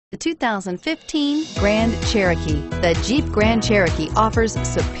The 2015 Grand Cherokee. The Jeep Grand Cherokee offers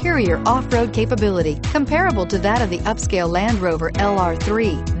superior off-road capability comparable to that of the upscale Land Rover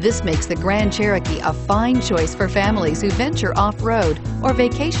LR3. This makes the Grand Cherokee a fine choice for families who venture off-road or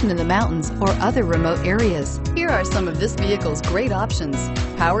vacation in the mountains or other remote areas. Here are some of this vehicle's great options: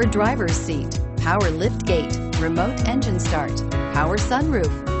 power driver's seat, power lift gate, remote engine start, power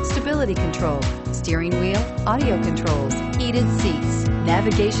sunroof, stability control, steering wheel audio controls, heated seats,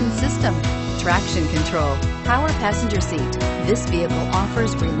 navigation system, traction control, power passenger seat. This vehicle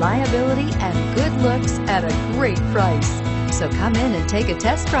offers reliability and good looks at a great price. So come in and take a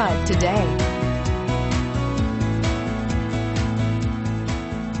test drive today.